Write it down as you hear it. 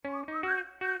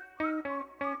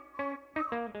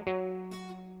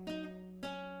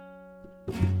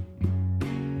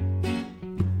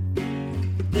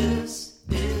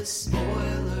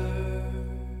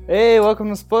Hey, welcome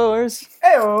to Spoilers.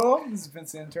 Heyo, this is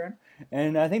Vince Intern.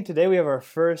 And I think today we have our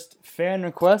first fan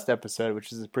request episode,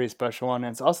 which is a pretty special one.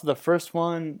 And it's also the first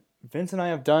one Vince and I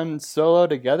have done solo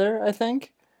together, I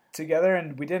think. Together,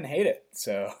 and we didn't hate it,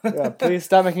 so. Yeah, please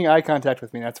stop making eye contact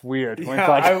with me. That's weird.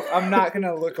 Yeah, I'm not going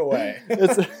to look away.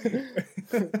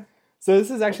 So this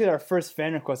is actually our first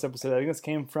fan request episode. I think this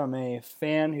came from a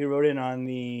fan who wrote in on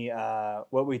the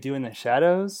What We Do in the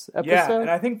Shadows episode. Yeah, and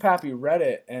I think Pappy read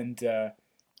it, and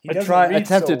he doesn't read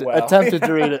attempted so well. Attempted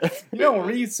to read it. You don't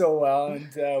read so well,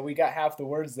 and we got half the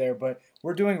words there, but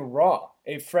we're doing Raw,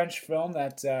 a French film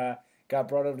that got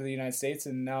brought over to the United States,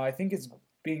 and now I think it's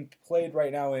being played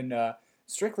right now in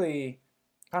strictly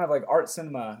kind of like art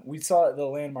cinema. We saw it at the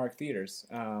Landmark Theaters,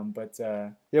 but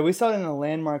yeah, we saw it in a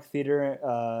Landmark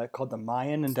Theater called the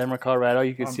Mayan in Denver, Colorado.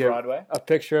 You can see Broadway. A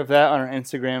picture of that on our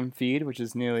Instagram feed, which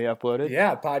is newly uploaded.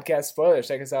 Yeah, podcast spoilers.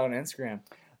 Check us out on Instagram.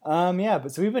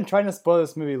 So we've been trying to spoil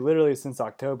this movie literally since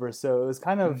October, so it was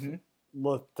kind of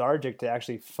lethargic to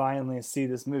actually finally see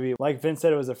this movie. Like Vince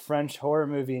said, it was a French horror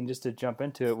movie, and just to jump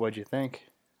into it, what'd you think?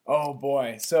 Oh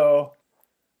boy, so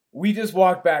we just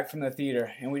walked back from the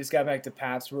theater, and we just got back to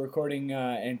Paps. We're recording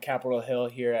in Capitol Hill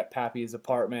here at Pappy's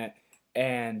apartment,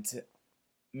 and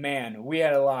man, we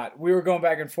had a lot. We were going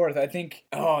back and forth. I think,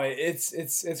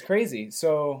 it's crazy.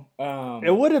 So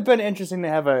it would have been interesting to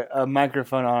have a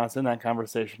microphone on us in that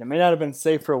conversation. It may not have been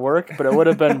safe for work, but it would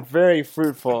have been very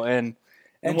fruitful in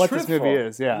what truthful. This movie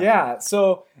is. Yeah. Yeah.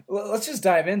 So let's just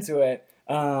dive into it.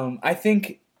 I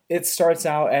think it starts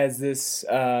out as this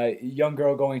young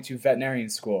girl going to veterinarian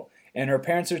school, and her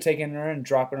parents are taking her and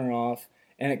dropping her off,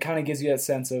 and it kind of gives you that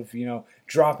sense of,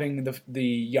 dropping the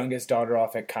youngest daughter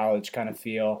off at college kind of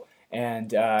feel,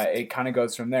 and it kind of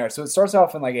goes from there. So it starts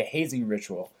off in like a hazing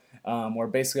ritual, where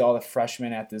basically all the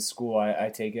freshmen at this school,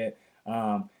 I take it,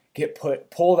 get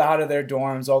pulled out of their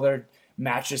dorms, all their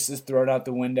mattresses thrown out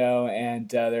the window, and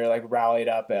they're like rallied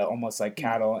up almost like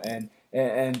cattle, and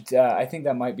I think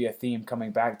that might be a theme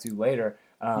coming back to later.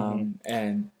 And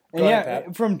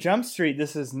yeah, from Jump Street,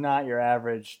 this is not your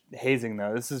average hazing,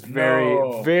 though. This is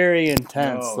very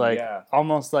intense,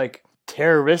 almost like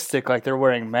terroristic. Like they're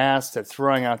wearing masks, they're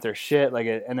throwing out their shit,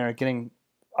 and they're getting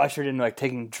ushered into like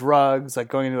taking drugs, like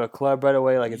going into a club right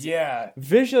away. Like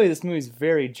visually, this movie is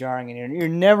very jarring, and you're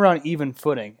never on even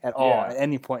footing at all at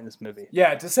any point in this movie.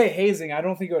 Yeah, to say hazing, I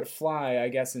don't think it would fly. I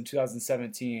guess in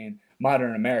 2017.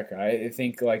 Modern America. I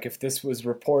think like if this was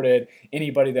reported,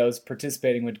 anybody that was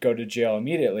participating would go to jail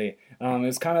immediately. It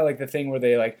was kind of like the thing where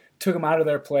they like took them out of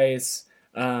their place,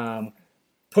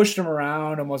 pushed them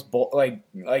around, almost kind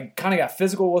of got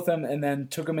physical with them, and then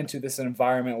took them into this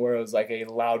environment where it was like a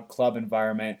loud club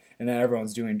environment, and then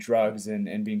everyone's doing drugs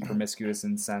and being promiscuous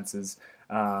in senses,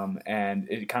 and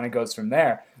it kind of goes from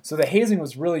there. So the hazing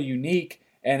was really unique.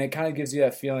 And it kind of gives you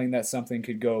that feeling that something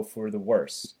could go for the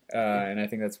worst. And I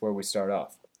think that's where we start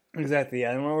off. Exactly,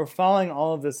 yeah. And we're following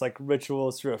all of this like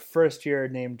rituals through a first year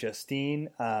named Justine.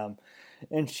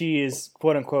 And she is,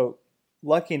 quote unquote,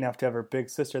 lucky enough to have her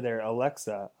big sister there,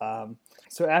 Alexa.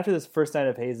 So after this first night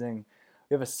of hazing,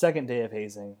 we have a second day of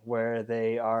hazing where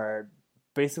they are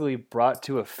basically brought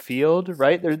to a field,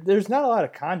 right? There's not a lot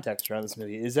of context around this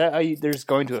movie. Is that how they're just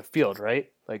going to a field,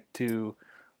 right? Like to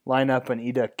line up and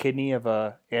eat a kidney of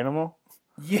a animal?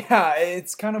 Yeah,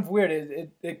 it's kind of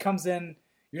weird. It comes in,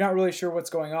 you're not really sure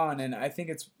what's going on, and I think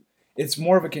it's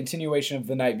more of a continuation of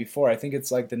the night before. I think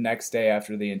it's like the next day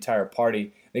after the entire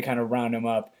party, they kind of round them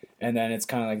up, and then it's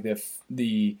kind of like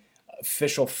the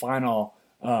official final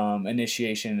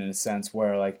initiation in a sense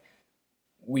where like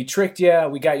we tricked you,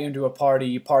 we got you into a party,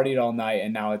 you partied all night,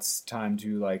 and now it's time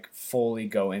to like fully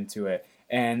go into it.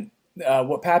 And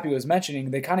what Pappy was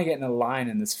mentioning, they kind of get in a line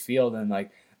in this field, and like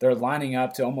they're lining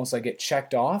up to almost like get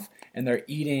checked off, and they're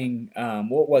eating.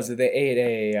 What was it? They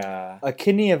ate a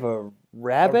kidney of a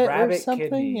rabbit or something.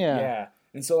 Kidney. Yeah.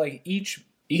 And so like each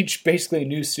basically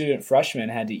new student freshman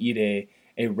had to eat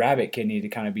a rabbit kidney to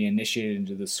kind of be initiated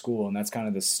into the school, and that's kind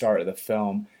of the start of the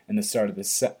film and the start of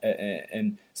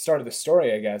the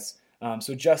story, I guess.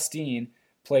 So Justine,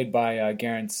 played by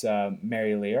Garance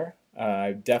Mary Lear.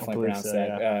 I definitely pronounced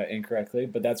that incorrectly,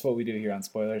 but that's what we do here on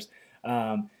Spoilers.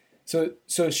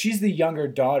 So she's the younger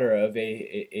daughter of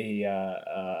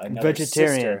another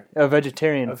vegetarian, sister,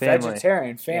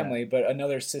 vegetarian family, but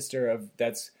another sister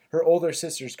that's her older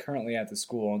sister's currently at the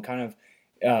school, and kind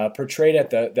of portrayed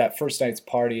at that first night's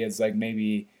party as like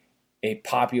maybe a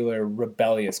popular,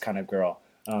 rebellious kind of girl,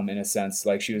 in a sense.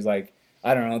 Like she was like,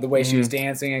 I don't know, the way she was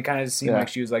dancing, it kind of seemed like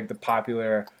she was like the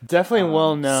popular, definitely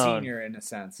well known senior in a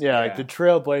sense. Yeah, like the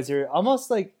trailblazer,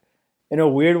 almost like in a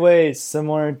weird way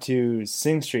similar to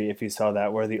Sing Street, if you saw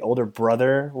that, where the older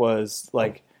brother was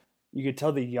like you could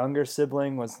tell the younger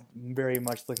sibling was very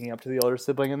much looking up to the older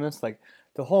sibling in this. Like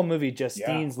the whole movie,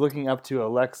 Justine's looking up to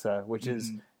Alexa, which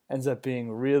is ends up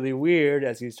being really weird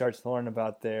as you start to learn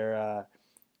about their.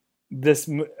 This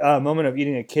moment of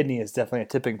eating a kidney is definitely a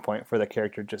tipping point for the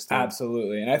character Justine.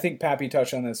 Absolutely, and I think Pappy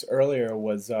touched on this earlier.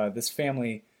 Was this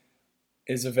family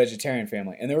is a vegetarian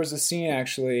family, and there was a scene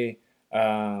actually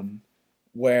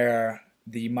where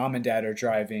the mom and dad are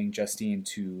driving Justine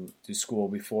to school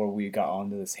before we got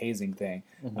onto this hazing thing,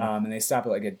 and they stop at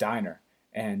like a diner,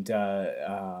 and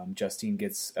Justine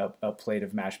gets a plate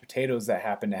of mashed potatoes that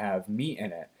happen to have meat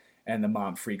in it. And the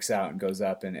mom freaks out and goes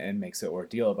up and makes an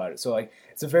ordeal about it. So, like,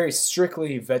 it's a very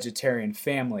strictly vegetarian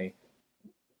family.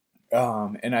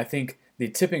 And I think the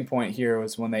tipping point here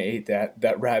was when they ate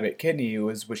that rabbit kidney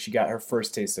was when she got her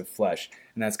first taste of flesh.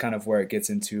 And that's kind of where it gets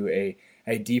into a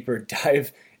deeper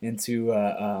dive into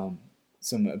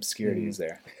some obscurities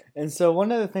there. And so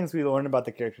one of the things we learned about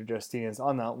the character Justine is,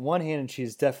 on the one hand,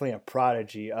 she's definitely a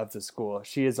prodigy of the school.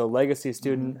 She is a legacy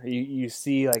student. You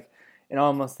see, like, in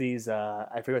almost these, I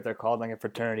forget what they're called, like a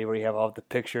fraternity, where you have all of the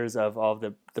pictures of all of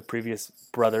the previous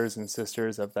brothers and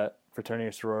sisters of that fraternity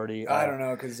or sorority. I don't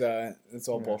know, because it's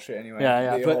all bullshit anyway.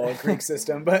 Yeah, the whole Greek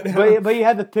system, but but you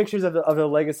have the pictures of the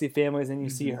legacy families, and you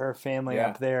see her family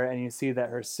up there, and you see that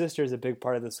her sister is a big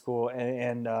part of the school,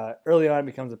 and early on it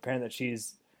becomes apparent that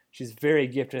she's very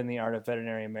gifted in the art of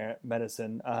veterinary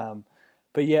medicine.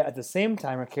 But yet at the same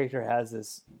time, her character has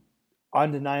this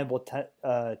undeniable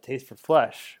taste for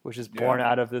flesh, which is born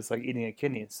out of this, like, eating a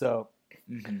kidney. So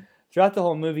throughout the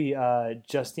whole movie,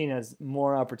 Justine has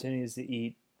more opportunities to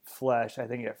eat flesh. I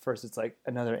think at first it's like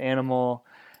another animal,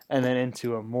 and then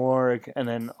into a morgue, and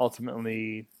then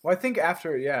ultimately. Well, I think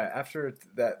after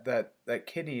that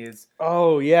kidney is.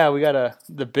 Oh yeah, we got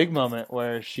the big moment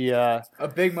where she. A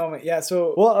big moment, yeah.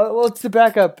 So well, to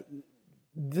back up.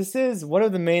 This is one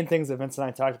of the main things that Vince and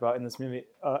I talked about in this movie,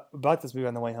 about this movie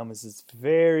on the way home, is it's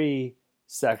very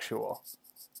sexual.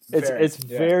 It's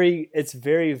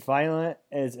very violent.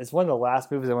 It's one of the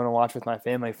last movies I want to watch with my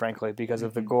family, frankly, because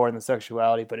of the gore and the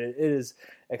sexuality. But it is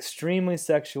extremely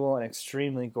sexual and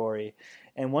extremely gory.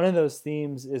 And one of those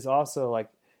themes is also like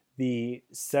the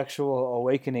sexual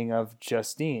awakening of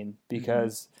Justine,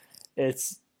 because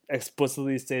it's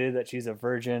explicitly stated that she's a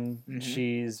virgin.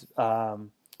 She's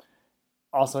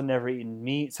also never eaten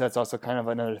meat, so that's also kind of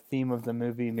another theme of the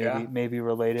movie, maybe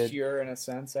related. Pure in a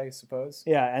sense, I suppose.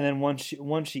 Yeah, and then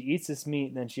once she eats this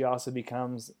meat, then she also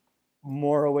becomes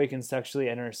more awakened sexually,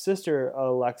 and her sister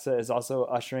Alexa is also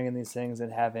ushering in these things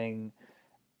and having.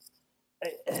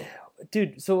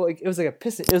 Dude, so like it was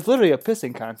literally a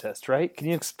pissing contest, right? Can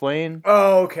you explain?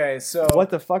 Oh, okay. So what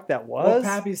the fuck that was? What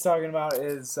Pappy's talking about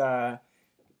is, but.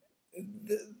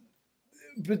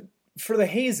 For the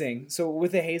hazing, so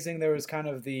with the hazing, there was kind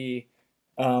of the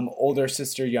older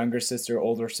sister, younger sister,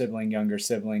 older sibling, younger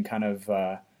sibling kind of,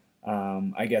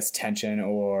 I guess, tension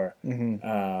or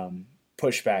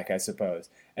pushback, I suppose.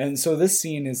 And so this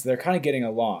scene is they're kind of getting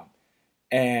along.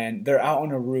 And they're out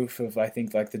on a roof of, I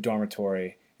think, like the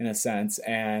dormitory in a sense.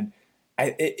 And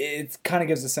it kind of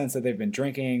gives a sense that they've been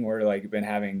drinking or like been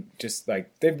having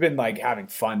they've been like having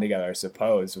fun together, I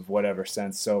suppose, of whatever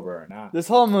sense, sober or not. This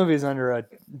whole movie's under a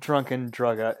drunken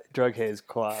drug haze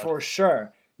cloud. For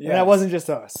sure. Yeah, and that wasn't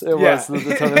just us. It was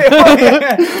the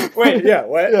tone of Wait, yeah,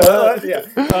 what?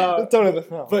 The tone of the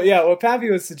film. But yeah, what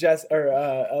Pappy was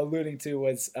alluding to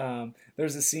was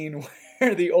there's a scene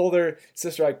where the older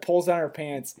sister like pulls down her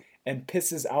pants and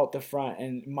pisses out the front,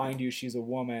 and mind you, she's a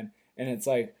woman, and it's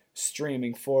like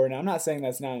streaming forward. Now, I'm not saying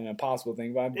that's not an impossible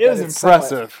thing, but it was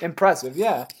impressive. Impressive,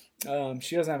 yeah.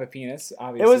 She doesn't have a penis,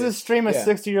 obviously. It was a stream a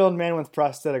 60-year-old man with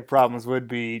prosthetic problems would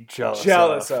be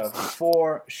jealous of,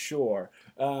 for sure.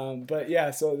 But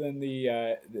yeah, so then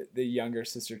the younger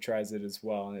sister tries it as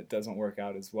well, and it doesn't work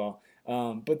out as well.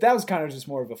 But that was kind of just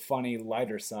more of a funny,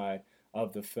 lighter side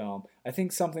of the film. I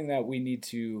think something that we need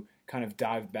to kind of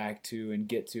dive back to and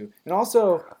get to. And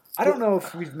also, I don't know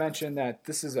if we've mentioned that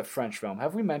this is a French film.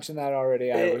 Have we mentioned that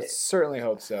already? I would certainly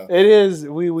hope so. It is.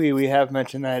 We have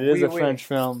mentioned that. It is a French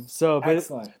film. So,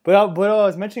 excellent. But what I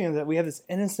was mentioning is that we have this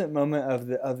innocent moment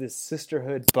of this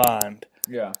sisterhood bond.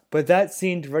 Yeah. But that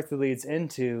scene directly leads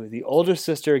into the older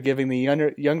sister giving the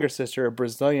younger sister a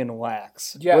Brazilian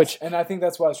wax. Yes, and I think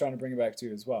that's why I was trying to bring it back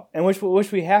to as well. And which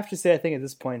we have to say, I think, at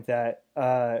this point that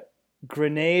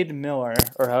Grenade Miller,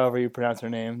 or however you pronounce her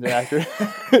name, the actor.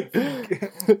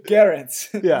 Garrett.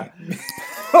 Yeah.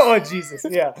 Oh, Jesus,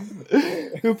 yeah.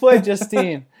 Who played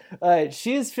Justine.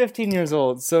 She is 15 years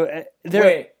old. So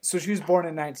wait, so she was born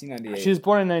in 1998. She was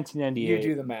born in 1998. You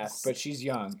do the math, but she's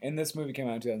young. And this movie came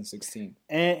out in 2016.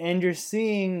 And you're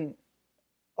seeing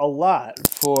a lot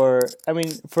for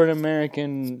for an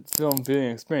American film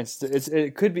viewing experience.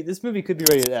 It could be this movie could be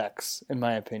rated X in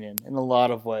my opinion in a lot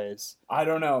of ways. I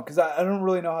don't know because I don't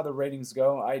really know how the ratings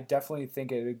go. I definitely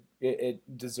think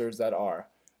it deserves that R.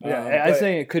 Yeah, I'm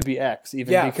saying it could be X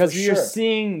even because you're sure.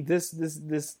 seeing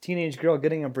this teenage girl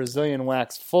getting a Brazilian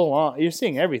wax full on. You're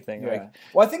seeing everything. Yeah. Like,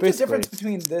 well, I think the basically. difference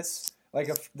between this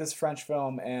this French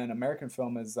film and American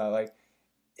film is that like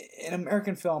in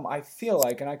American film, I feel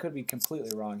like, and I could be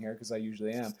completely wrong here because I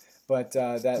usually am, but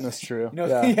that's true. You know,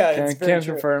 it's very can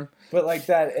true. confirm. But like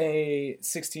that, a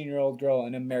 16-year-old girl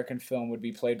in an American film would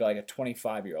be played by like a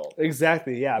 25-year-old.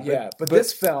 Exactly. Yeah. But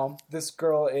this film, this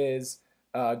girl is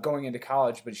going into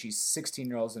college, but she's 16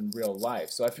 years old in real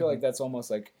life. So I feel like that's almost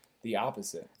like the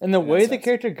opposite. And the way the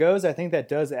character goes, I think that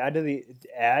does add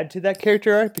to that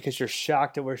character arc because you're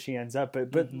shocked at where she ends up.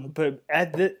 But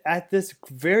at this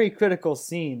very critical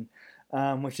scene,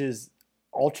 which is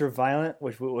ultra violent,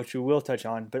 which we will touch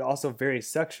on, but also very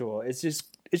sexual. It's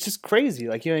just crazy.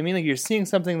 Like, you know what I mean? Like, you're seeing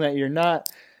something that you're not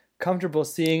comfortable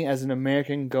seeing as an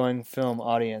American going film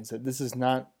audience. That this is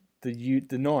not the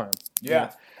norm.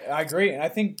 Yeah. I agree, and I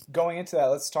think going into that,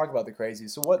 let's talk about the crazy.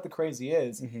 So what the crazy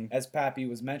is, as Pappy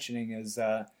was mentioning, is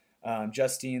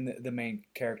Justine, the main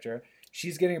character.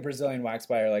 She's getting a Brazilian wax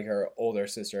by her older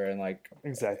sister, and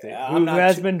exactly who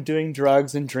has been doing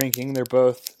drugs and drinking. They're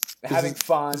both having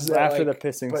fun. This is after the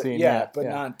pissing scene, but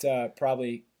not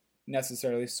probably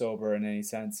necessarily sober in any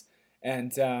sense.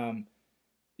 And so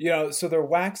they're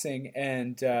waxing,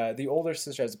 and the older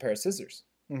sister has a pair of scissors.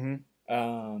 Mm-hmm.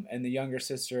 And the younger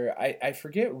sister, I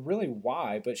forget really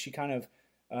why, but she kind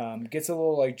of gets a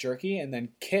little jerky and then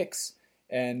kicks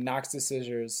and knocks the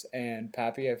scissors. And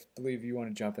Pappy, I believe you want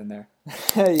to jump in there.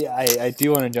 Yeah, I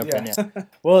do want to jump in. Yeah.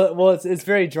 Well, it's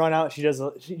very drawn out. She does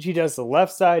the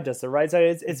left side, does the right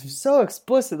side. It's so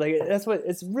explicit. Like that's what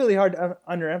it's really hard to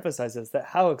underemphasize is that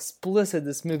how explicit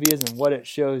this movie is and what it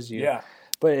shows you. Yeah.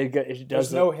 But it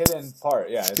does. There's no hidden part.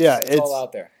 Yeah. It's all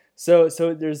out there. So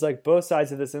there's both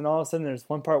sides of this, and all of a sudden there's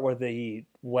one part where the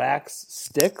wax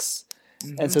sticks,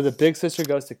 and so the big sister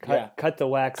goes to cut the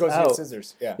wax out. Goes to get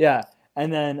scissors. Yeah. Yeah,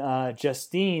 and then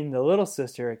Justine, the little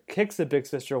sister, kicks the big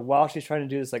sister while she's trying to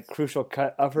do this crucial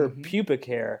cut of her pubic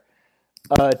hair,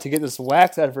 to get this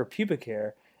wax out of her pubic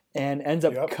hair, and ends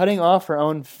up cutting off her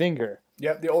own finger.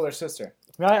 Yep, the older sister.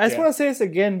 I just want to say this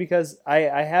again because I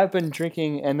have been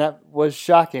drinking and that was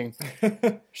shocking.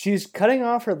 She's cutting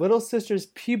off her little sister's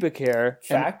pubic hair.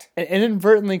 Fact. And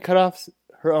inadvertently cut off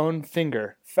her own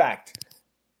finger. Fact.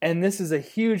 And this is a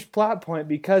huge plot point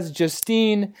because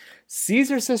Justine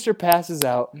sees her sister passes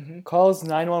out, calls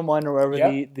 911 or whatever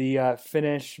the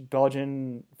Finnish,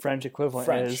 Belgian, French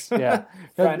equivalent is. Yeah.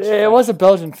 It was a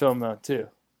Belgian film though too.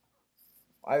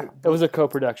 It was a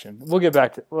co-production. We'll get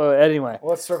back to anyway.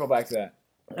 Well, let's circle back to that.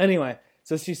 Anyway,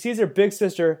 so she sees her big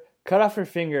sister cut off her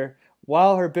finger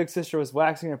while her big sister was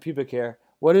waxing her pubic hair.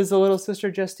 What does the little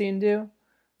sister Justine do?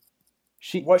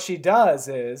 What she does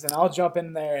is, and I'll jump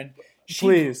in there and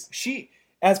please. She,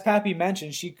 as Pappy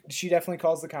mentioned, she definitely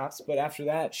calls the cops, but after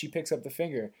that she picks up the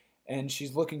finger and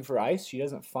she's looking for ice. She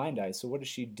doesn't find ice, so what does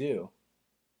she do?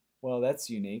 Well, that's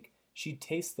unique. She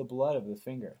tastes the blood of the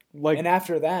finger, and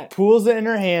after that, pulls it in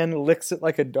her hand, licks it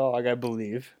like a dog, I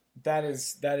believe. That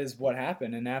is what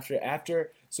happened, and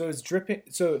after so it's dripping.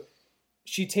 So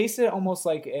she tasted it almost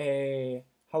like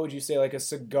how would you say, like a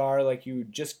cigar, like you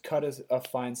just cut a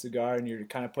fine cigar and you're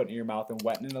kind of putting it in your mouth and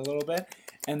wetting it a little bit,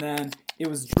 and then it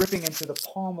was dripping into the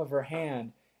palm of her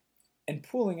hand and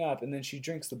pooling up, and then she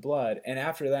drinks the blood, and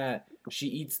after that she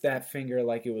eats that finger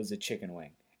like it was a chicken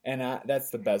wing. And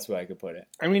that's the best way I could put it.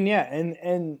 I mean, yeah,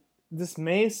 and this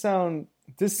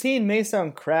scene may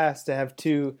sound crass to have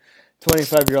two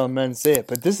 25-year-old men say it,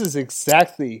 but this is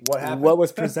exactly what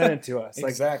was presented to us.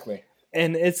 Exactly.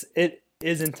 And it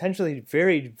is intentionally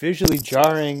very visually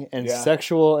jarring and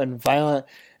sexual and violent.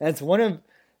 And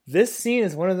this scene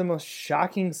is one of the most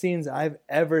shocking scenes I've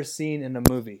ever seen in a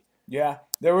movie. Yeah,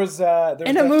 there was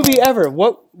in a movie ever.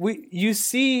 You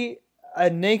see a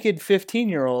naked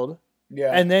 15-year-old.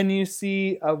 Yeah. And then you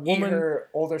see a woman eat her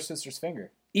older sister's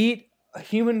finger. Eat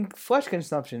human flesh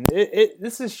consumption.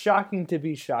 This is shocking to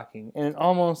be shocking and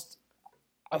almost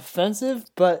offensive,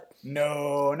 but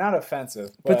no, not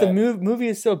offensive. But the movie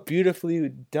is so beautifully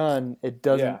done. It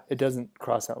doesn't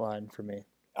cross that line for me.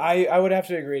 I would have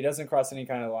to agree. It doesn't cross any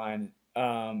kind of line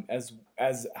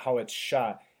as how it's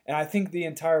shot. And I think the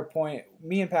entire point,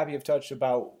 me and Pappy have touched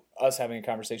about us having a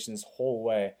conversation this whole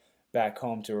way back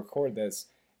home to record this.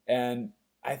 And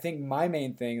I think my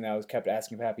main thing that I was kept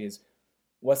asking Pappy is,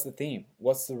 what's the theme?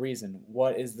 What's the reason?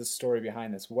 What is the story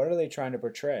behind this? What are they trying to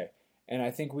portray? And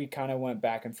I think we kind of went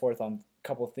back and forth on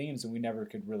couple themes, and we never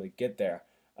could really get there.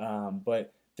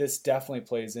 But this definitely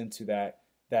plays into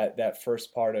that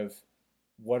first part of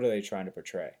what are they trying to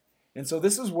portray. And so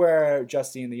this is where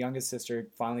Justine, the youngest sister,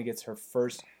 finally gets her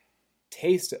first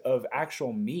taste of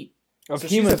actual meat. Of So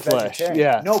human she's a flesh, vegetarian.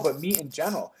 yeah. No, but meat in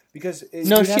general. Because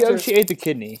No, she ate the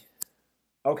kidney.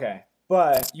 Okay,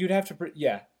 but you'd have to...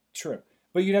 yeah, true.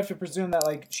 But you'd have to presume that,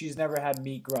 like, she's never had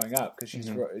meat growing up because she was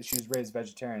raised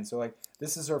vegetarian. So, like,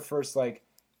 this is her first, like...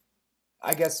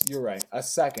 I guess you're right. A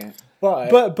second.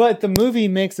 But the movie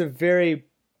makes a very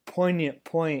poignant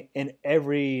point in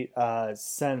every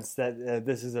sense that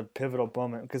this is a pivotal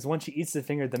moment, because once she eats the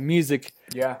finger, the music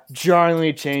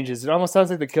jarringly changes. It almost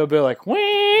sounds like the Kill Bill, like you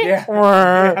know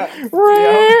what I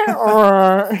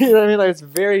mean? Like, it's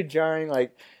very jarring,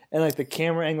 like, and like the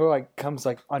camera angle like comes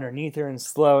like underneath her and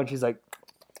slow, and she's like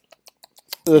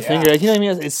the finger, like, you know what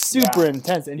I mean? It's super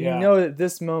intense, and you know that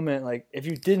this moment, like, if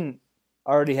you didn't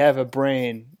already have a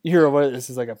brain, you're aware this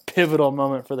is like a pivotal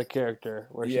moment for the character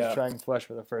where she's trying flesh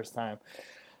for the first time.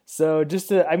 So just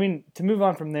to move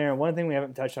on from there, one thing we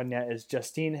haven't touched on yet is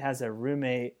Justine has a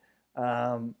roommate,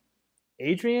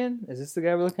 Adrian. Is this the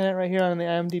guy we're looking at right here on the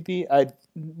IMDb?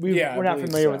 We're not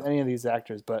familiar with any of these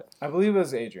actors, but I believe it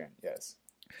was Adrian. Yes.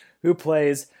 Who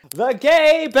plays the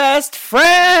gay best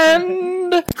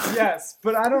friend? Yes,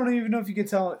 but I don't even know if you could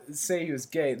say he was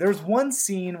gay. There's one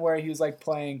scene where he was like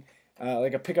playing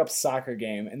like a pickup soccer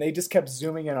game, and they just kept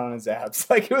zooming in on his abs.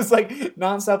 Like, it was like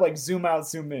nonstop, like zoom out,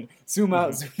 zoom in, zoom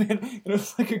out, zoom in. And it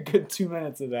was like a good 2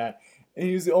 minutes of that. And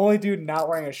he was the only dude not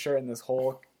wearing a shirt in this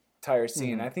whole entire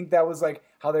scene. I think that was like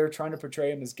how they were trying to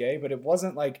portray him as gay, but it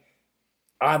wasn't like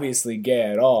obviously gay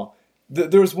at all.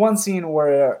 There was one scene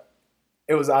where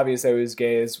it was obvious that he was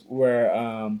gay, is where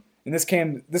and this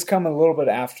come a little bit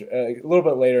after, a little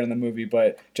bit later in the movie,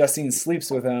 but Justine sleeps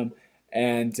with him.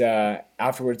 And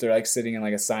afterwards, they're like sitting in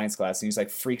like a science class, and he's like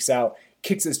freaks out,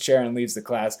 kicks his chair, and leaves the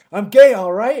class. I'm gay,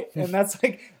 all right. And that's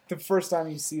like the first time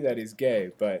you see that he's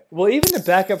gay. But well, even to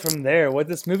back up from there, what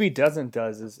this movie doesn't do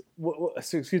is what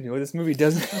this movie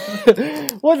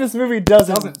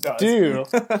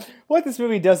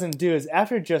doesn't do is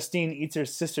after Justine eats her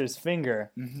sister's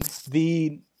finger,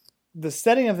 the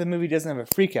setting of the movie doesn't have a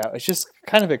freak out. It's just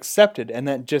kind of accepted, and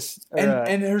that just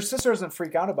and her sister doesn't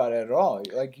freak out about it at all.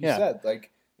 Like you said, like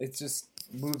it just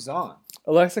moves on.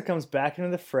 Alexa comes back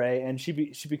into the fray, and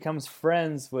she becomes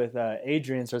friends with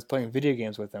Adrian, starts playing video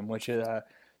games with him, which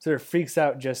sort of freaks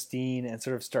out Justine and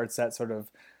sort of starts that sort of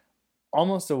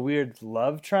almost a weird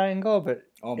love triangle, but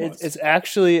it's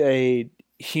actually a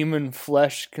human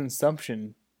flesh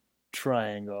consumption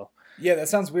triangle. Yeah, that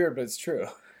sounds weird, but it's true.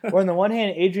 Where on the one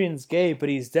hand, Adrian's gay, but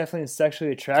he's definitely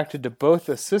sexually attracted to both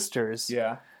the sisters.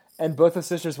 Yeah. And both the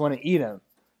sisters want to eat him.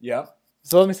 Yeah.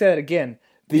 So let me say that again.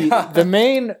 The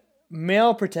main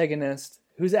male protagonist,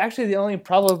 who's actually the only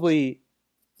probably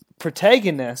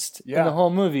protagonist in the whole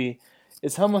movie,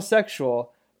 is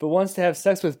homosexual, but wants to have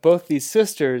sex with both these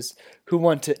sisters who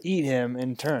want to eat him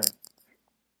in turn.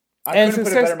 I couldn't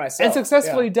put it better myself. And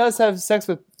successfully does have sex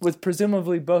with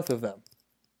presumably both of them.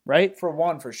 Right? For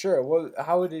one, for sure. Well,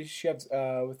 how did she have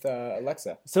with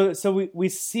Alexa? So we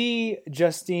see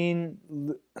Justine,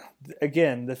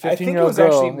 again, the 15-year-old girl. I think it was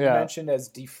actually mentioned as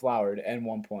deflowered at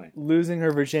one point. Losing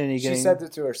her virginity. She said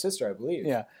it to her sister, I believe.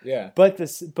 Yeah. Yeah. But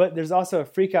there's also a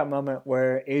freak out moment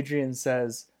where Adrian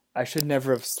says, I should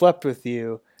never have slept with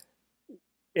you,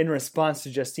 in response to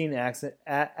Justine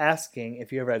asking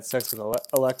if you ever had sex with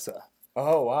Alexa.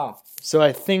 Oh, wow. So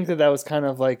I think that was kind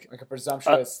of like a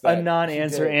presumptuous a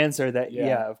non-answer answer that,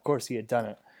 of course he had done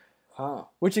it. Huh.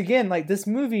 Which, again, like, this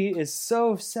movie is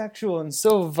so sexual and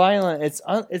so violent.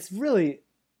 It's really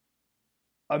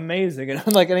amazing and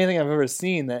unlike anything I've ever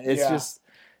seen. That it's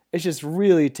just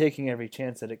really taking every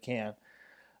chance that it can.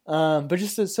 But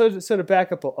just to sort of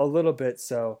back up a little bit,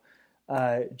 so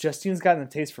Justine's gotten a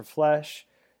taste for flesh.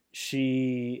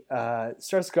 She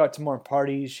starts to go out to more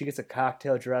parties. She gets a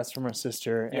cocktail dress from her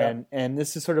sister, and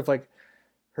this is sort of like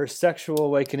her sexual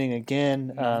awakening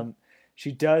again. Mm-hmm.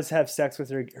 She does have sex with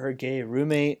her gay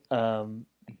roommate, and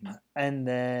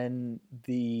then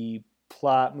the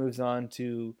plot moves on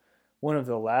to one of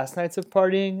the last nights of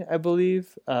partying, I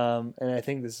believe. And I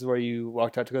think this is where you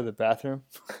walked out to go to the bathroom.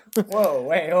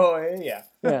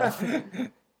 Yeah.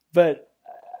 But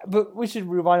we should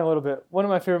rewind a little bit. One of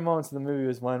my favorite moments in the movie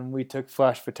was when we took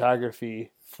flash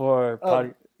photography for...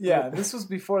 this was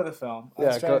before the film. I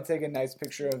was trying to take a nice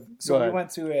picture of... So we went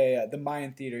to the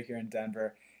Mayan Theater here in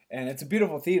Denver, and it's a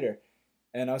beautiful theater.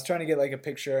 And I was trying to get like a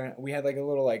picture. We had like a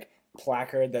little like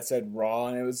placard that said Raw,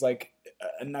 and it was like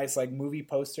a nice like movie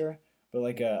poster, but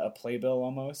like a playbill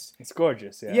almost. It's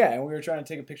gorgeous, yeah. Yeah, and we were trying to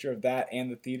take a picture of that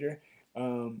and the theater.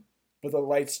 But the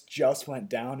lights just went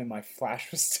down and my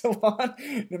flash was still on.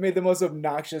 They made the most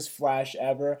obnoxious flash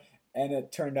ever, and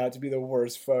it turned out to be the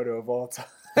worst photo of all time.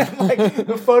 Like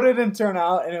the photo didn't turn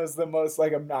out, and it was the most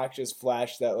like obnoxious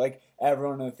flash that like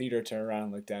everyone in the theater turned around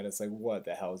and looked at it. It's like, what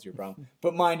the hell is your problem?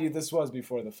 But mind you, this was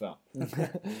before the film.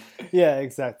 Yeah,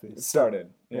 exactly. It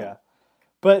started. Yeah.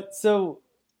 But so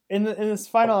in this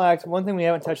final act, one thing we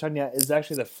haven't touched on yet is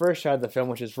actually the first shot of the film,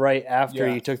 which is right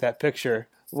after you took that picture.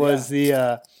 Was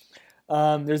the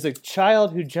there's a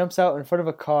child who jumps out in front of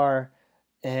a car,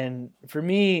 and for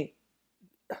me,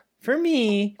 this is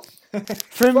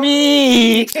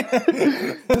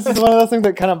one of those things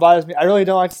that kind of bothers me. I really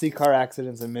don't like to see car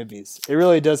accidents in movies. It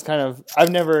really does kind of. I've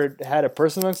never had a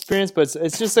personal experience, but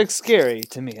it's just like scary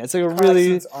to me. It's like a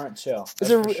really accidents aren't chill.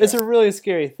 It's a really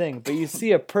scary thing. But you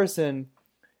see a person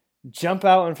jump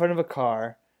out in front of a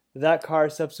car. That car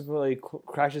subsequently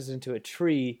crashes into a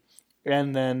tree,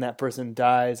 and then that person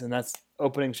dies, and that's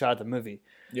opening shot of the movie.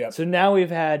 Yeah. So now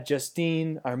we've had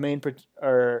Justine, our main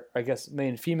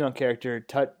female character,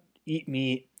 eat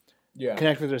meat,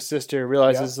 connect with her sister,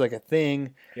 realize this is like a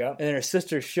thing, and then her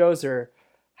sister shows her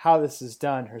how this is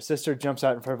done. Her sister jumps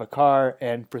out in front of a car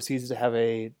and proceeds to have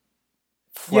a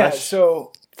frenzy.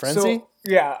 So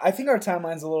I think our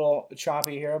timeline's a little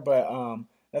choppy here, but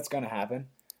that's gonna happen.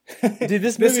 Dude,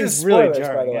 this movie is really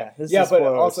jarring.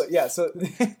 So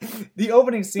the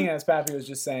opening scene, as Pappy was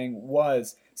just saying,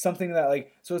 was something that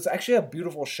like, so it's actually a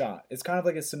beautiful shot. It's kind of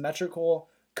like a symmetrical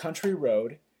country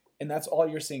road, and that's all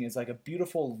you're seeing is like a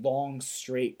beautiful, long,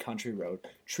 straight country road.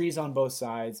 Trees on both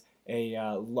sides,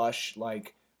 a lush,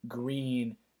 like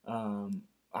green,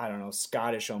 I don't know,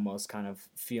 Scottish almost kind of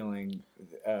feeling.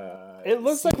 It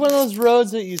looks like one of those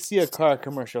roads that you see a car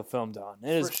commercial filmed on.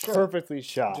 It is perfectly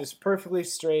shot. Just perfectly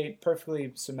straight,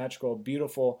 perfectly symmetrical,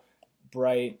 beautiful,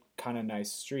 bright, kind of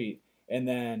nice street. And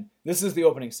then this is the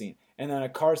opening scene. And then a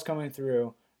car's coming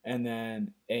through, and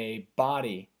then a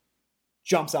body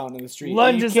jumps out into the street.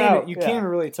 Lunges out. You can't even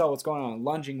really tell what's going on.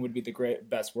 Lunging would be the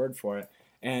best word for it.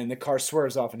 And the car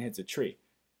swerves off and hits a tree.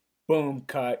 Boom,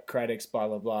 cut, credits, blah,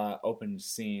 blah, blah. Open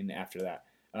scene after that.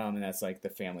 And that's like the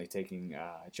family taking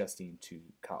Justine to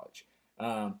college.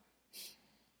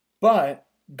 But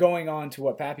going on to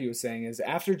what Pappy was saying is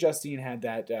after Justine had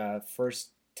that first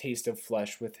taste of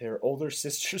flesh with her older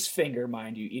sister's finger,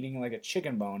 mind you, eating like a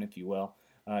chicken bone, if you will,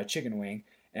 chicken wing.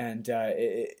 And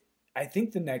I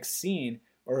think the next scene,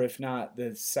 or if not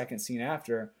the second scene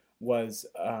after, was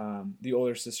the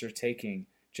older sister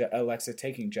Alexa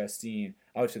taking Justine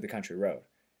out to the country road.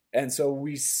 And so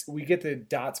we get the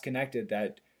dots connected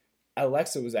that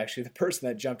Alexa was actually the person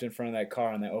that jumped in front of that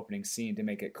car on that opening scene to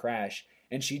make it crash.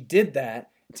 And she did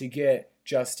that to get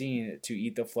Justine to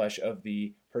eat the flesh of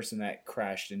the person that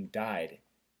crashed and died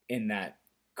in that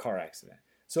car accident.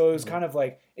 So it was kind of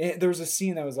like, there was a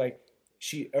scene that was like,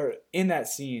 in that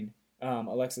scene,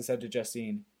 Alexa said to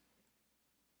Justine,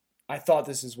 I thought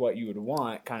this is what you would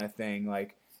want, kind of thing.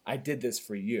 Like, I did this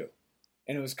for you.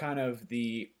 And it was kind of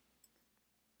the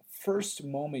first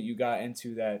moment you got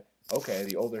into that, okay,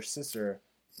 the older sister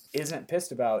isn't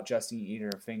pissed about Justine eating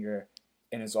her finger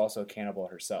and is also a cannibal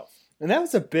herself. And that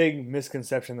was a big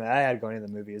misconception that I had going into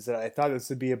the movie, is that I thought this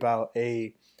would be about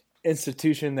a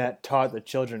institution that taught the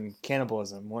children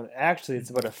cannibalism, when actually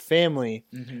it's about a family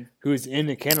who's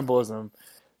into cannibalism,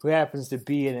 who happens to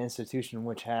be in an institution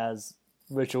which has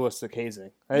ritualistic hazing.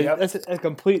 That's a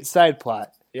complete side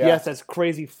plot. Yes, that's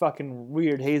crazy fucking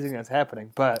weird hazing that's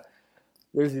happening, but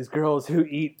there's these girls who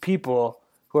eat people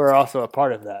who are also a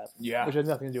part of that, which has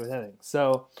nothing to do with anything.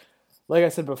 So, like I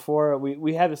said before,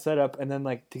 we had to set up, and then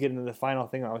like to get into the final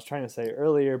thing I was trying to say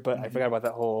earlier, but I forgot about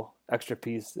that whole extra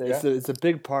piece. It's a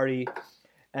big party,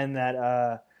 and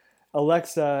that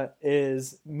Alexa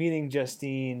is meeting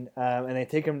Justine, and they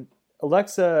take him.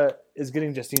 Alexa is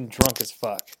getting Justine drunk as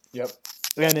fuck. Yep.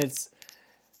 And it's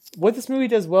what this movie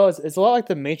does well is it's a lot like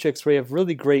The Matrix, where you have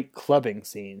really great clubbing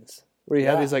scenes, where you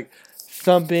have these like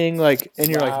thumping, like, and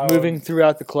you're like moving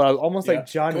throughout the club, almost like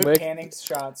John Wick. Panning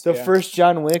shots. The first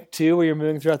John Wick too, where you're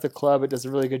moving throughout the club, it does a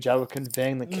really good job of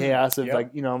conveying the chaos of like,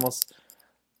 you know, almost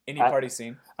any party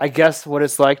scene. I guess what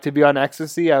it's like to be on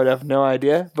ecstasy, I would have no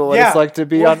idea, but what it's like to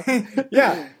be on.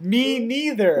 Me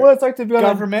neither. What it's like to be on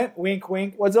government. Wink,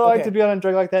 wink. What's it like to be on a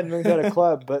drug like that and moving throughout a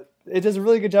club? But it does a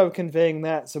really good job of conveying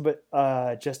that. So, but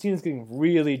Justine's getting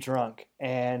really drunk,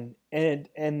 and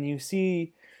you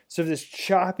see sort of this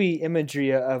choppy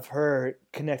imagery of her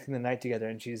connecting the night together,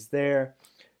 and she's there.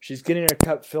 She's getting her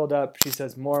cup filled up. She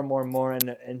says more and more and more,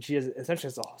 and she has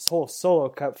essentially a whole solo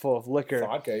cup full of liquor.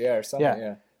 Vodka, or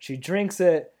something, She drinks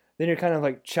it. Then you're kind of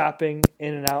like chopping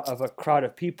in and out of a crowd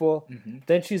of people. Mm-hmm.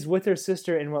 Then she's with her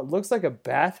sister in what looks like a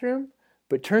bathroom,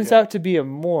 but turns out to be a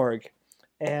morgue.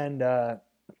 And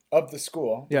of the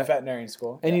school, the veterinary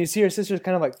school. And you see her sisters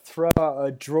kind of like throw out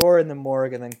a drawer in the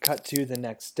morgue and then cut to the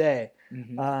next day.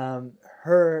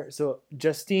 Mm-hmm. So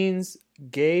Justine's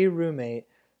gay roommate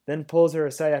then pulls her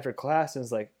aside after class and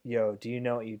is like, yo, do you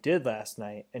know what you did last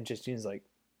night? And Justine's like,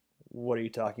 what are you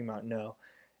talking about? No.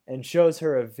 And shows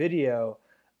her a video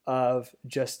of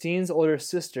Justine's older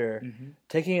sister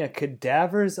taking a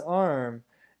cadaver's arm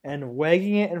and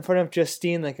wagging it in front of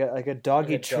Justine like a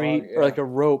doggy treat or like a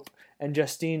rope, and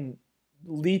Justine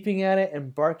leaping at it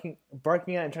and barking at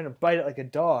it and trying to bite it like a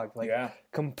dog.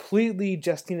 Completely,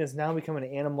 Justine has now become an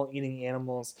animal eating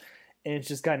animals, and it's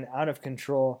just gotten out of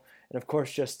control. And of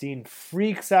course, Justine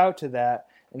freaks out to that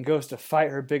and goes to fight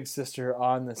her big sister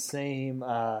on the same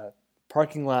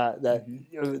parking lot that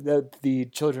that the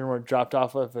children were dropped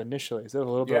off of initially. So a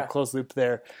little bit of closed loop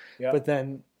there. Yep. But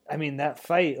then, I mean, that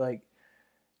fight, like,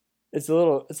 it's a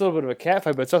little bit of a cat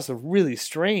fight, but it's also really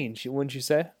strange, wouldn't you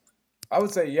say? I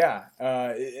would say, yeah.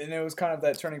 And it was kind of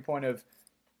that turning point of.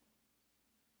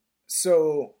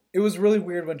 So it was really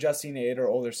weird when Justine ate her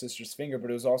older sister's finger, but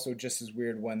it was also just as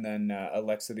weird when then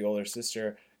Alexa, the older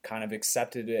sister, kind of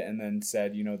accepted it and then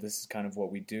said, you know, this is kind of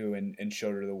what we do, and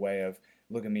showed her the way of,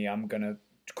 look at me, I'm going to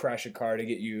crash a car to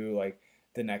get you, like,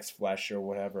 the next flesh or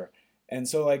whatever. And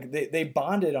so, like, they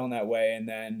bonded on that way, and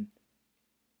then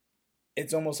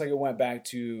it's almost like it went back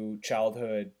to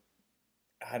childhood,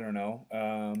 I don't know,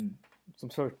 some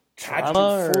sort of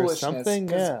trauma or something.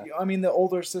 Yeah, I mean, the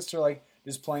older sister, like,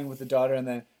 just playing with the daughter and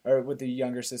then, or with the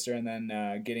younger sister, and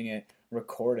then getting it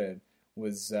recorded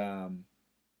was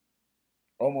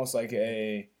almost like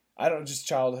just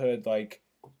childhood, like.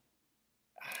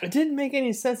 It didn't make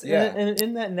any sense. Yeah. And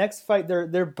in that next fight,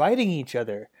 they're biting each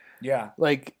other. Yeah,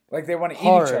 like they want to eat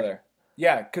each other.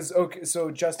 Yeah, because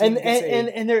so Justine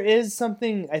and there is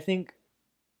something, I think,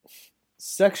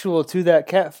 sexual to that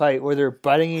cat fight where they're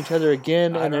biting each other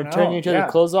again and they're turning each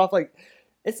other's clothes off. Like,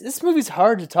 this movie's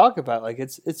hard to talk about. Like,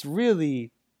 it's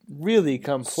really, really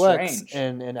complex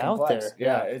and out there.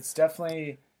 Yeah, it's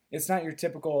definitely, it's not your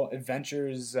typical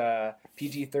adventures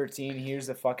PG-13. Here's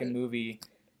a fucking movie,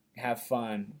 have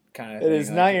fun kind of thing. It is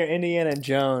not your Indiana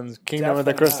Jones Kingdom of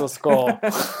the Crystal Skull.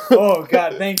 Oh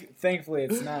God, thankfully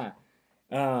it's not.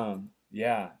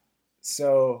 Yeah.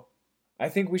 So I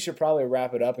think we should probably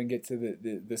wrap it up and get to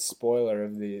the spoiler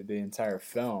of the entire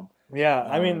film. Yeah,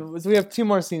 I mean, we have two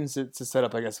more scenes to set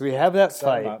up, I guess. We have that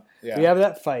fight. Yeah. We have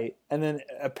that fight, and then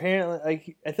apparently,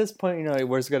 like, at this point, you know, like,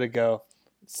 where's it gonna go?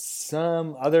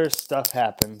 Some other stuff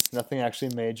happens. Nothing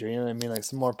actually major. You know what I mean? Like,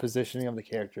 some more positioning of the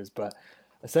characters, but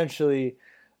essentially,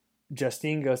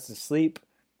 Justine goes to sleep,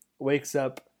 wakes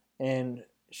up, and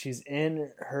she's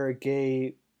in her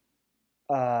gay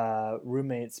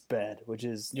roommate's bed, which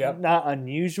is not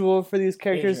unusual for these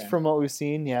characters from what we've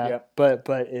seen.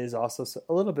 But is also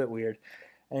a little bit weird.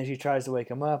 And she tries to wake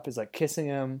him up, is like kissing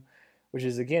him, which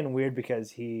is again weird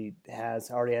because he has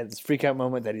already had this freak out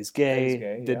moment that he's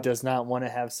gay, does not want to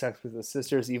have sex with his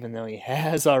sisters, even though he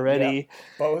has already.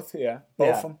 Both of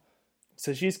them.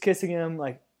 So she's kissing him,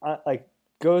 like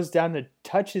goes down to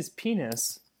touch his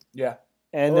penis. Yeah.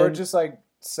 And or then, just like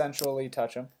sensually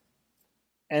touch him.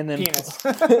 And then penis.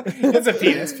 It's a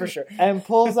penis for sure. And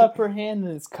pulls up her hand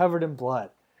and it's covered in blood.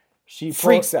 She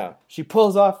freaks out. She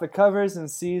pulls off the covers and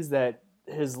sees that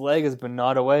his leg has been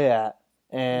gnawed away at.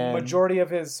 And majority of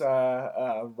his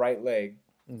right leg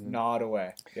gnawed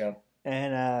away. Yep.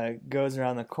 And goes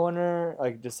around the corner,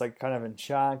 like just like kind of in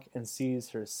shock, and sees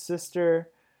her sister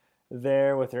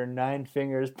there with her 9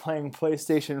 fingers playing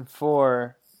PlayStation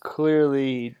 4.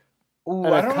 Clearly,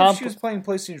 I don't know if she was playing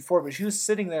PlayStation 4, but she was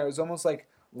sitting there. It was almost like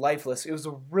lifeless. It was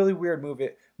a really weird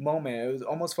moment. It was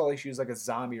almost felt like she was like a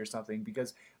zombie or something,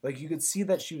 because like you could see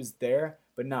that she was there,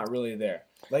 but not really there.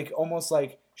 Like almost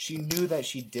like she knew that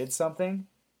she did something,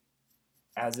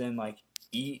 as in like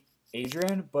eat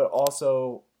Adrian, but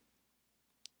also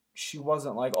she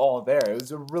wasn't like all there. It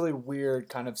was a really weird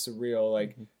kind of surreal,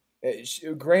 like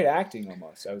great acting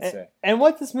almost, I would say. And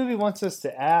what this movie wants us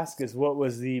to ask is, what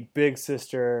was the big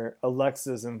sister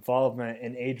Alexa's involvement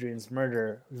in Adrian's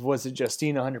murder? Was it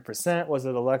Justine 100%? Was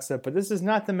it Alexa? But this is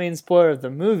not the main spoiler of the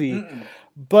movie.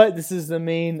 But this is the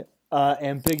main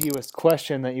ambiguous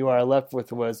question that you are left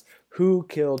with, was who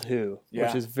killed who?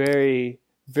 Which is very,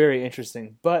 very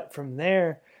interesting. But from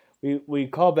there, we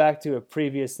call back to a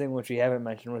previous thing which we haven't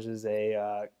mentioned, which is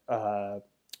a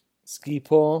ski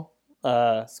pole.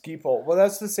 Ski pole. Well,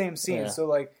 that's the same scene. So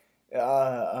like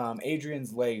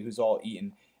Adrian's leg, who's all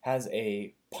eaten, has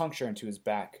a puncture into his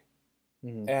back,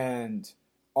 and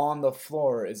on the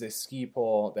floor is a ski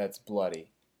pole that's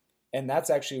bloody. And that's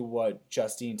actually what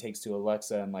Justine takes to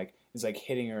Alexa and like is like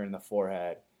hitting her in the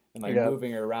forehead and like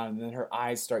moving her around, and then her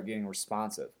eyes start getting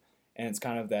responsive. And it's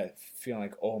kind of that feeling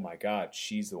like, oh my God,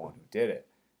 she's the one who did it.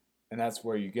 And that's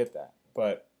where you get that.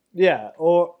 But yeah,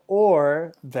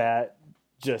 or that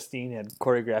Justine had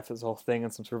choreographed this whole thing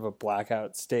in some sort of a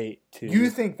blackout state too. You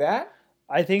think that?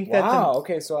 I think wow.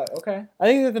 that Okay. I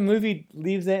think that the movie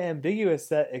leaves it ambiguous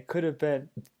that it could have been,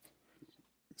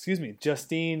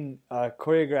 Justine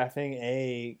choreographing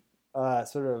a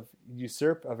sort of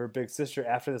usurp of her big sister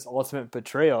after this ultimate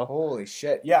betrayal. Holy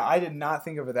shit! Yeah, I did not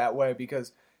think of it that way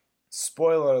because,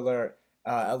 spoiler alert,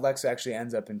 Alexa actually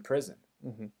ends up in prison,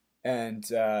 and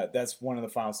that's one of the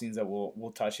final scenes that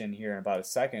we'll touch in here in about a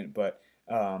second. But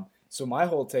so my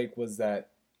whole take was that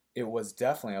it was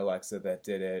definitely Alexa that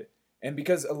did it. And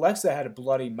because Alexa had a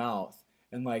bloody mouth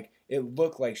and like it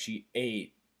looked like she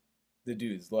ate the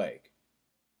dude's leg.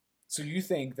 So you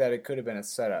think that it could have been a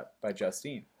setup by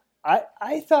Justine?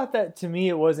 I thought that to me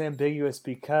it was ambiguous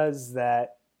because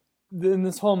that in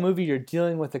this whole movie you're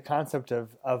dealing with the concept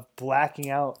of blacking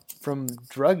out from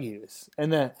drug use.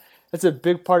 And that's a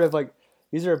big part of like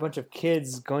these are a bunch of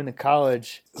kids going to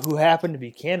college who happen to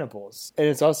be cannibals. And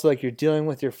it's also like you're dealing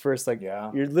with your first,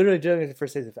 you're literally dealing with the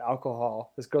first taste of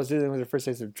alcohol. This girl's dealing with her first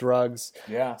taste of drugs.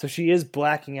 Yeah. So she is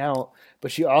blacking out,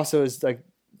 but she also is like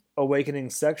awakening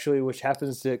sexually, which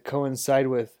happens to coincide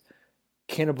with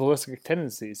cannibalistic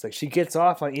tendencies. Like she gets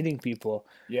off on eating people.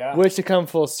 Yeah. Which to come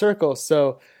full circle.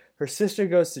 So her sister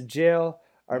goes to jail.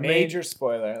 Major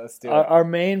spoiler. Let's do it. Our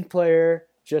main player,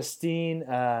 Justine,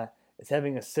 is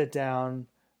having a sit down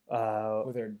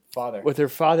with her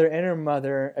father and her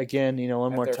mother again.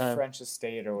 One more time. French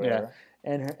estate or whatever.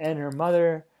 Yeah, and her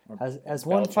mother has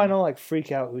one final like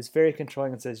freak out who's very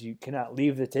controlling and says you cannot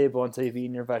leave the table until you've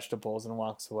eaten your vegetables and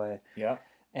walks away. Yeah.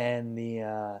 And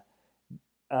the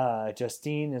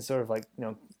Justine is sort of like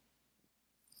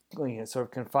sort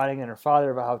of confiding in her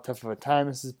father about how tough of a time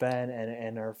this has been,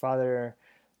 and her father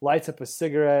lights up a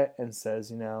cigarette and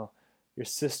says, your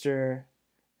sister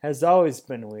has always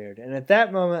been weird. And at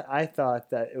that moment, I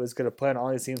thought that it was going to play on all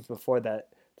these scenes before that.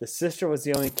 The sister was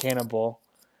the only cannibal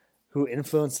who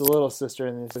influenced the little sister,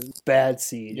 and it's a bad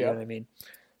seed. You know what I mean?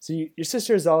 So your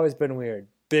sister has always been weird.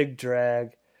 Big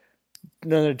drag,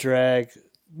 another drag,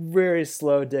 very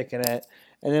slow dick in it.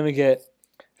 And then we get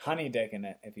honey dick in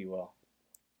it, if you will.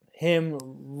 Him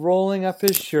rolling up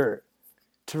his shirt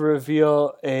to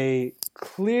reveal a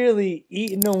clearly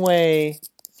eaten away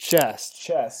chest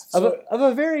of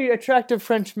a very attractive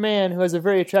French man who has a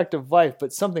very attractive wife,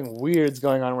 but something weird's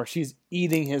going on where she's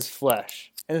eating his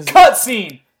flesh. And cut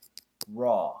scene!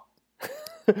 Raw.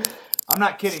 I'm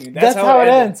not kidding you. That's how it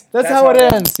ends. That's how it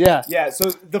ends. Yeah. Yeah,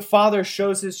 so the father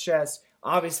shows his chest,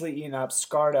 obviously eaten up,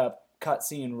 scarred up, cut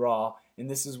scene raw, and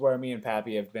this is where me and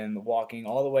Pappy have been walking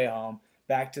all the way home,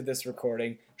 back to this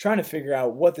recording, trying to figure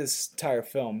out what this entire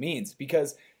film means,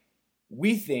 because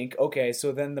we think, okay,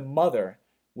 so then the mother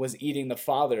was eating the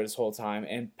father this whole time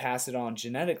and pass it on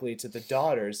genetically to the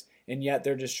daughters, and yet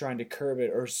they're just trying to curb it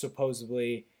or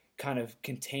supposedly kind of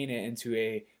contain it into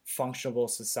a functional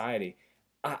society.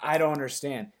 I don't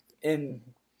understand. And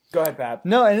go ahead, Pap.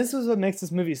 No, and this is what makes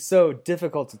this movie so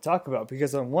difficult to talk about,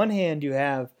 because on one hand you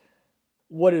have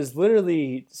what is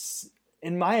literally,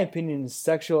 in my opinion,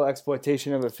 sexual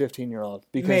exploitation of a 15-year-old.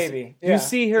 Because maybe. Yeah. You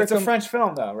see her... It's a French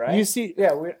film, though, right? You see...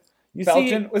 Yeah,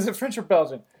 Belgian? Was it French or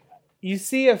Belgian? You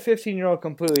see a 15-year-old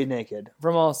completely naked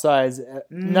from all sides.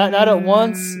 Not at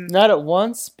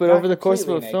once, but over the course of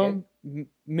a film,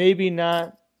 maybe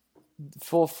not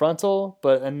full frontal,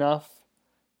 but enough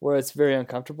where it's very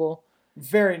uncomfortable.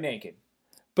 Very naked.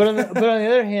 But on the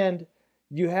other hand,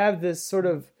 you have this sort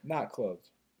of not clothed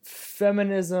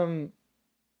feminism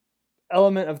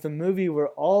element of the movie where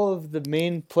all of the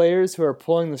main players who are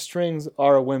pulling the strings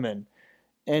are women,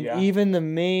 and even the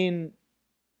main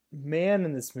man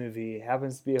in this movie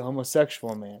happens to be a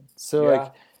homosexual man. So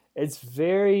like it's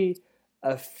very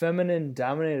a feminine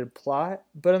dominated plot,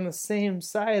 but on the same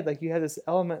side, like you have this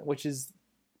element which is,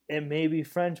 it may be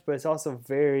French, but it's also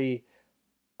very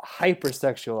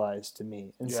hypersexualized to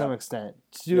me in some extent,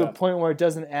 to a point where it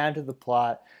doesn't add to the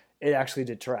plot, it actually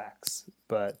detracts.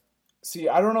 But see,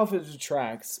 I don't know if it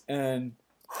detracts, and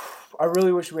I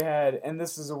really wish we had, and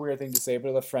this is a weird thing to say, but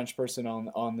a French person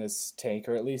on this take,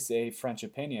 or at least a French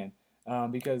opinion,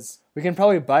 because we can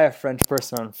probably buy a French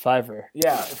person on Fiverr.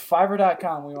 Yeah,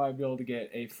 Fiverr.com, we might be able to get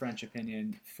a French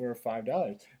opinion for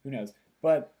 $5. Who knows?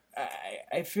 But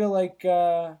I feel like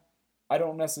I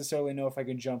don't necessarily know if I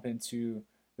can jump into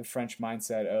the French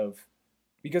mindset of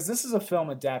because this is a film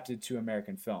adapted to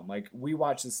American film. Like, we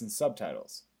watch this in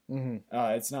subtitles. Mm-hmm.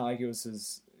 It's not like it was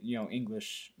his,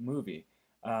 English movie.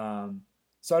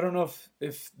 So I don't know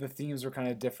if the themes were kind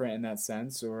of different in that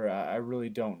sense, or I really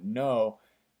don't know.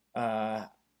 And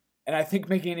I think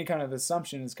making any kind of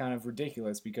assumption is kind of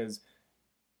ridiculous because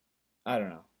I don't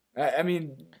know. I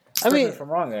mean, if I'm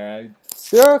wrong there.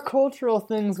 There are cultural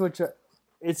things which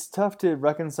it's tough to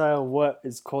reconcile what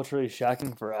is culturally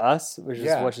shocking for us, which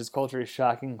is what is culturally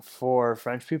shocking for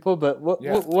French people. But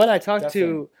what I talked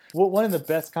to, one of the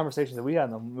best conversations that we had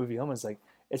in the movie home is like,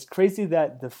 it's crazy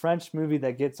that the French movie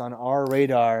that gets on our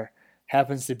radar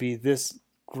happens to be this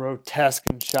grotesque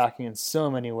and shocking in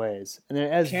so many ways. And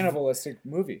as cannibalistic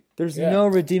movie. There's no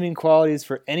redeeming qualities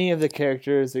for any of the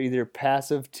characters. They're either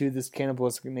passive to this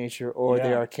cannibalistic nature or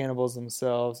they are cannibals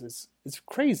themselves. It's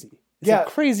crazy. It's a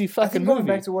crazy fucking movie. Going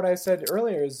back to what I said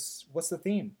earlier is, what's the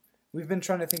theme? We've been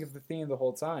trying to think of the theme the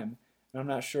whole time, and I'm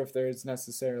not sure if there's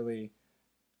necessarily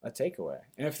a takeaway.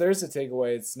 And if there's a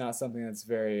takeaway, it's not something that's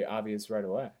very obvious right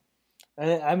away.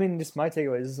 And I mean, just my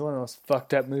takeaway, this is one of the most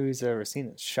fucked up movies I've ever seen.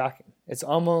 It's shocking. It's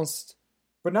almost...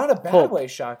 But not a bad way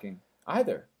shocking,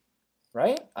 either.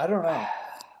 Right? I don't know.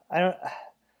 I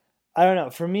don't know.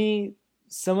 For me,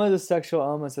 some of the sexual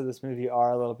elements of this movie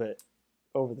are a little bit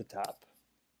over the top.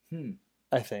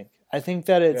 I think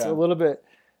that it's a little bit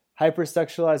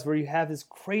hypersexualized, where you have this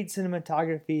great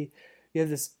cinematography, you have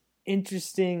this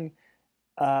interesting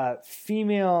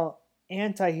female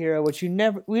anti-hero, which we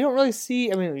don't really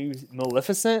see. I mean,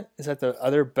 Maleficent is that the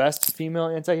other best female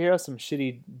anti-hero, some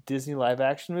shitty Disney live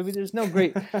action movie. There's no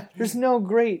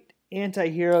great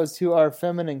anti-heroes who are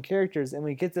feminine characters, and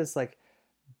we get this like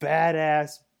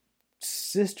badass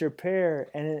sister pair,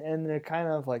 and they're kind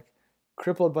of like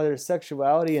crippled by their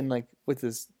sexuality, and like with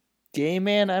this gay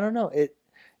man. I don't know, it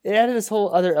added this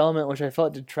whole other element which I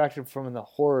felt detracted from the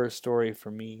horror story for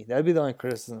me. That would be the only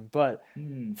criticism, but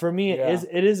for me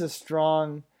it is a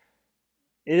strong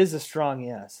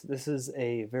yes. This is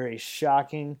a very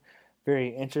shocking, very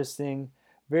interesting,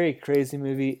 very crazy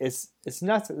movie. It's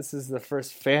nuts that this is the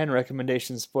first fan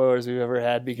recommendation spoilers we've ever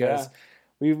had, because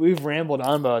we've rambled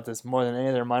on about this more than any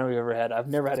other minor we've ever had. I've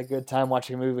never had a good time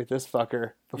watching a movie with this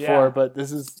fucker before, but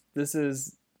this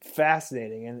is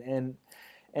fascinating,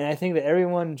 and I think that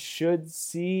everyone should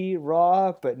see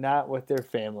Raw, but not with their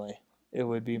family. It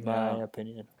would be my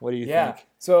opinion. What do you think?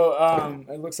 So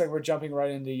it looks like we're jumping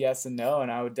right into yes and no,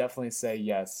 and I would definitely say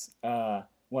yes,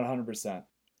 100%,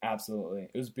 absolutely.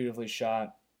 It was beautifully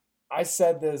shot. I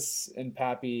said this in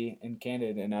Pappy and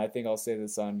Candid, and I think I'll say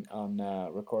this on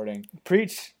recording.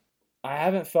 Preach. I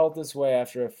haven't felt this way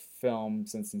after a film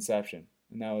since Inception,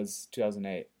 and that was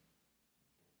 2008.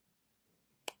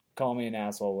 Call me an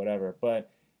asshole, whatever. But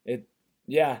it's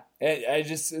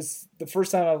the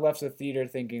first time I left the theater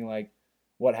thinking, like,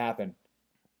 what happened?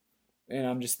 And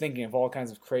I'm just thinking of all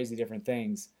kinds of crazy different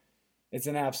things. It's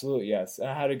an absolute yes.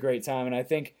 I had a great time, and I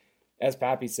think, as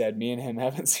Pappy said, me and him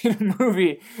haven't seen a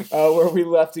movie where we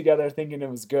left together thinking it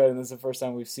was good, and this is the first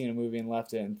time we've seen a movie and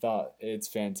left it and thought it's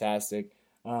fantastic.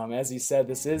 As he said,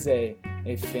 this is a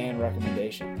fan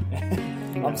recommendation.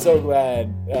 I'm so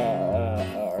glad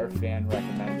our fan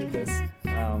recommended this.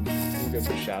 We'll give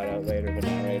a shout out later, but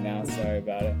not right now. Sorry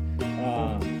about it.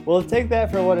 Well, take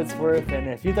that for what it's worth, and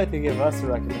if you'd like to give us a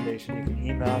recommendation, you can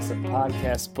email us at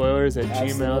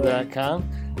podcastspoilers@gmail.com.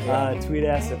 Tweet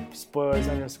us at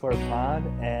spoilers_pod,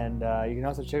 and you can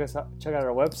also check out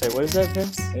our website. What is that,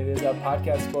 Vince? It is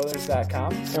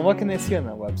podcastspoilers.com. And what can they see on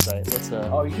that website?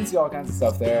 You can see all kinds of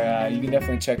stuff there. You can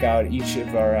definitely check out each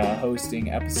of our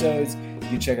hosting episodes.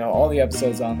 You can check out all the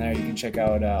episodes on there. You can check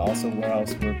out also where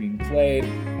else we're being played.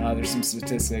 There's some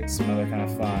statistics, some other kind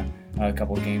of fun, a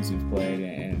couple of games we've played,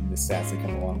 and the stats that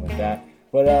come along with that.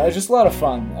 But it's just a lot of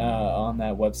fun on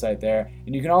that website there.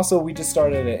 And you can also, we just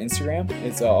started an Instagram.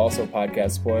 It's also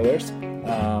Podcast Spoilers.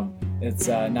 It's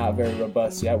not very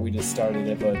robust yet. We just started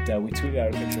it, but we tweeted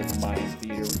out a picture of the Mayan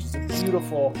Theater, which is a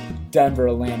beautiful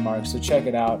Denver landmark. So check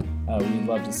it out. We'd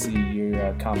love to see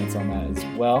your comments on that as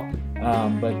well.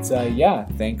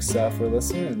 Thanks for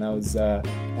listening. And that was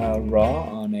Raw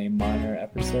on a minor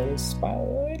episode of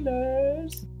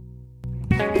Spoilers.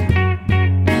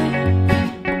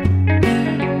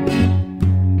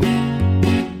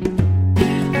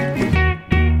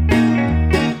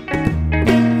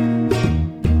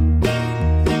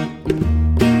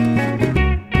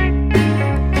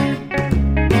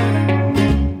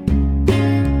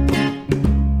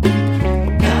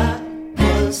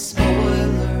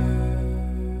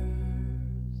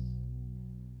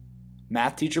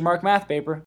 Math teacher mark math paper.